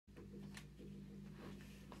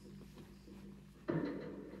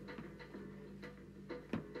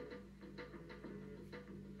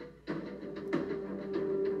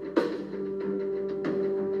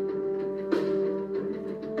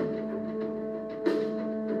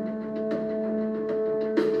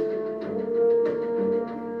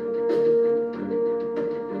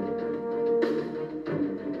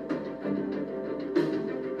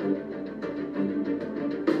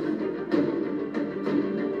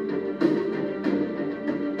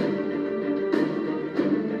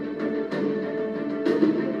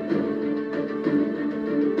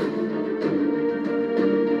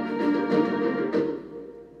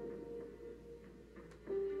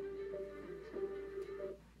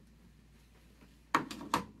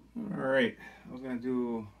Alright, I was going to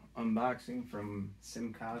do unboxing from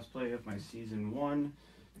simcosplay of my season 1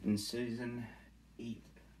 and season 8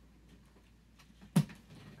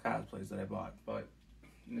 cosplays that I bought. But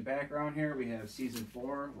in the background here we have season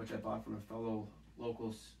 4, which I bought from a fellow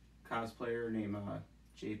local cosplayer named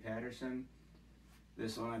Jay Patterson.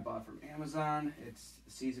 This one I bought from Amazon. It's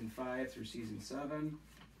season 5 through season 7.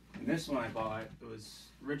 And this one I bought, it was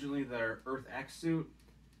originally their Earth X suit.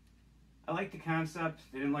 I like the concept.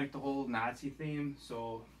 They didn't like the whole Nazi theme,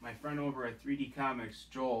 so my friend over at 3D Comics,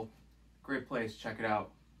 Joel, great place, check it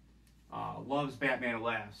out, loves Batman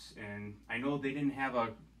Laughs, and I know they didn't have a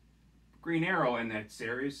Green Arrow in that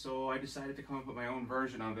series, so I decided to come up with my own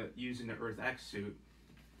version of it using the Earth X suit.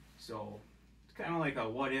 So it's kind of like a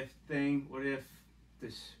what if thing. What if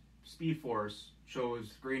this Speed Force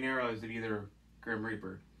chose Green Arrow as either Grim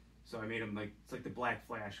Reaper? So I made him like, it's like the Black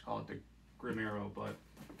Flash, call it the Grim Arrow, but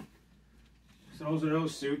so those are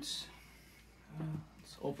those suits.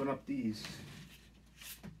 Let's open up these.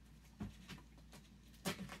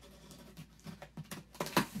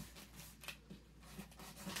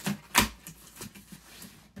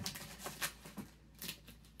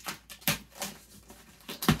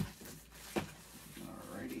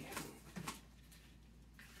 Alrighty.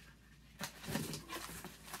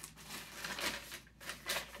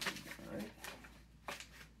 Alright.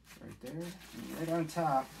 Right there. And right on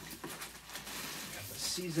top,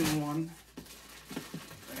 season 1,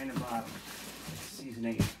 right in the bottom, season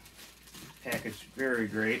 8. Packaged very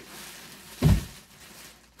great. Let's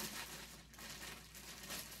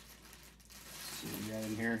see what we got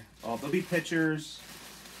in here. Oh, there'll be pictures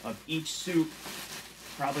of each suit,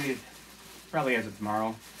 probably as of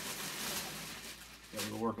tomorrow. Gotta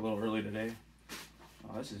go work a little early today.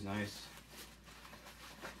 Oh, this is nice.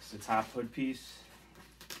 It's the top hood piece.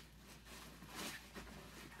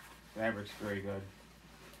 Fabric's very good.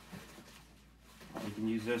 You can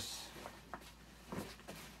use this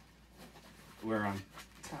to wear on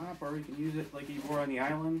top, or you can use it like you wore on the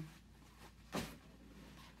island.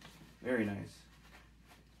 Very nice.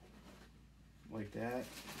 Like that.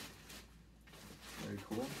 Very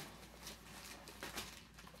cool.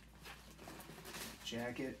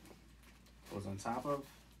 Jacket goes on top of.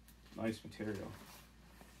 Nice material.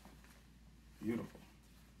 Beautiful.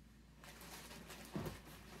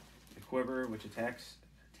 The quiver, which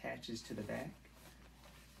attaches to the back.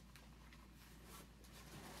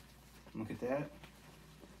 Look at that.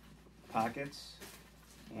 Pockets.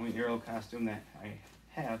 Only Arrow costume that I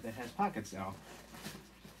have that has pockets now.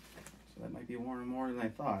 So that might be worn more than I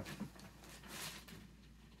thought.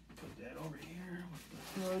 Put that over here with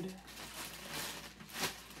the hood.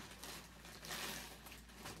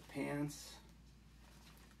 The pants.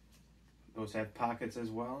 Those have pockets as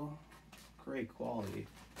well. Great quality.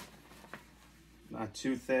 Not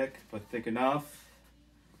too thick, but thick enough.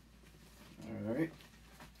 Alright.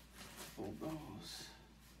 Fold those.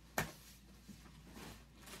 Let's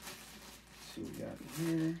see what we got in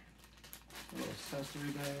here. A little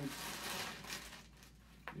accessory bag.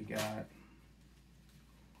 We got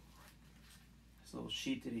this little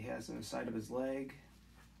sheet that he has on the side of his leg.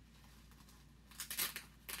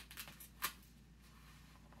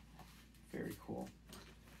 Very cool.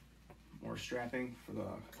 More strapping for the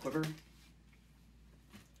quiver. This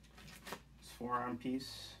forearm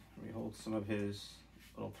piece where he holds some of his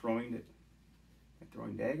little throwing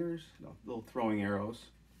daggers, no, little throwing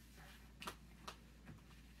arrows,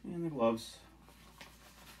 and the gloves.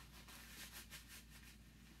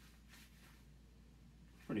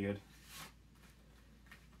 Pretty good.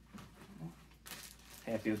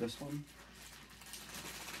 Happy with this one.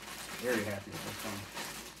 Very happy with this one.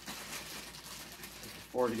 Looking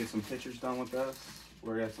forward to get some pictures done with this.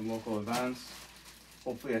 We're at some local events.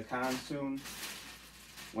 Hopefully a con soon.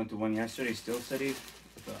 Went to one yesterday, Steel City,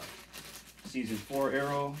 with a season 4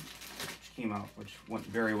 Arrow, which came out, which went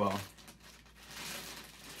very well.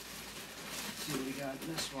 Let's see what we got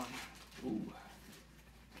in this one. Ooh.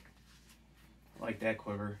 I like that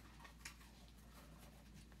quiver.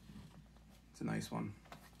 It's a nice one.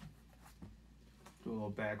 Do a little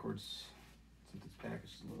backwards since it's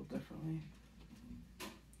packaged a little differently.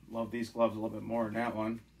 Love these gloves a little bit more than that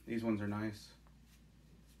one. These ones are nice.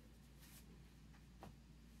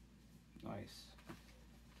 Nice.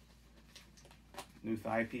 New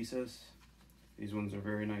thigh pieces. These ones are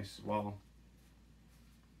very nice as well.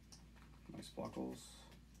 Nice buckles.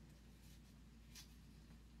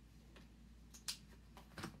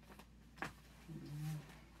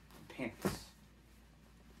 Pants.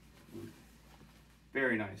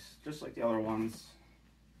 Very nice. Just like the other ones.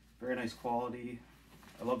 Very nice quality.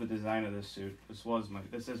 I love the design of this suit. This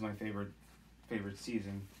is my favorite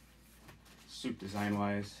season. suit design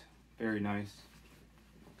wise. Very nice.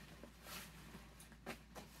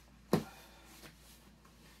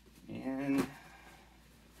 And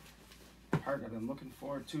the part I've been looking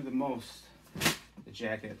forward to the most, the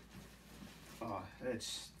jacket. Oh, that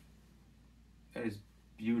is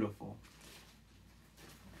beautiful.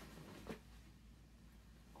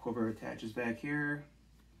 Quiver attaches back here.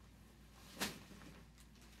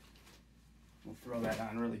 We'll throw that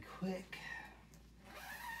on really quick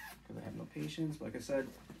because I have no patience. Like I said,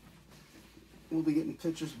 we'll be getting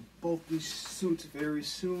pictures of both these suits very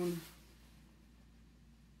soon.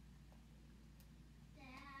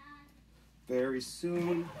 Very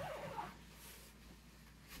soon.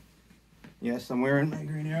 Yes, I'm wearing my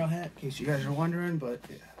Green Arrow hat, in case you guys are wondering, but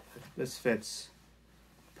yeah, this fits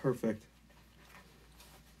perfect.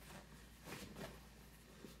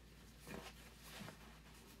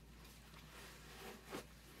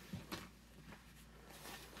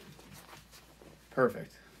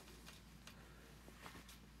 Perfect.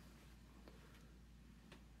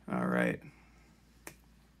 All right.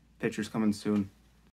 Pictures coming soon.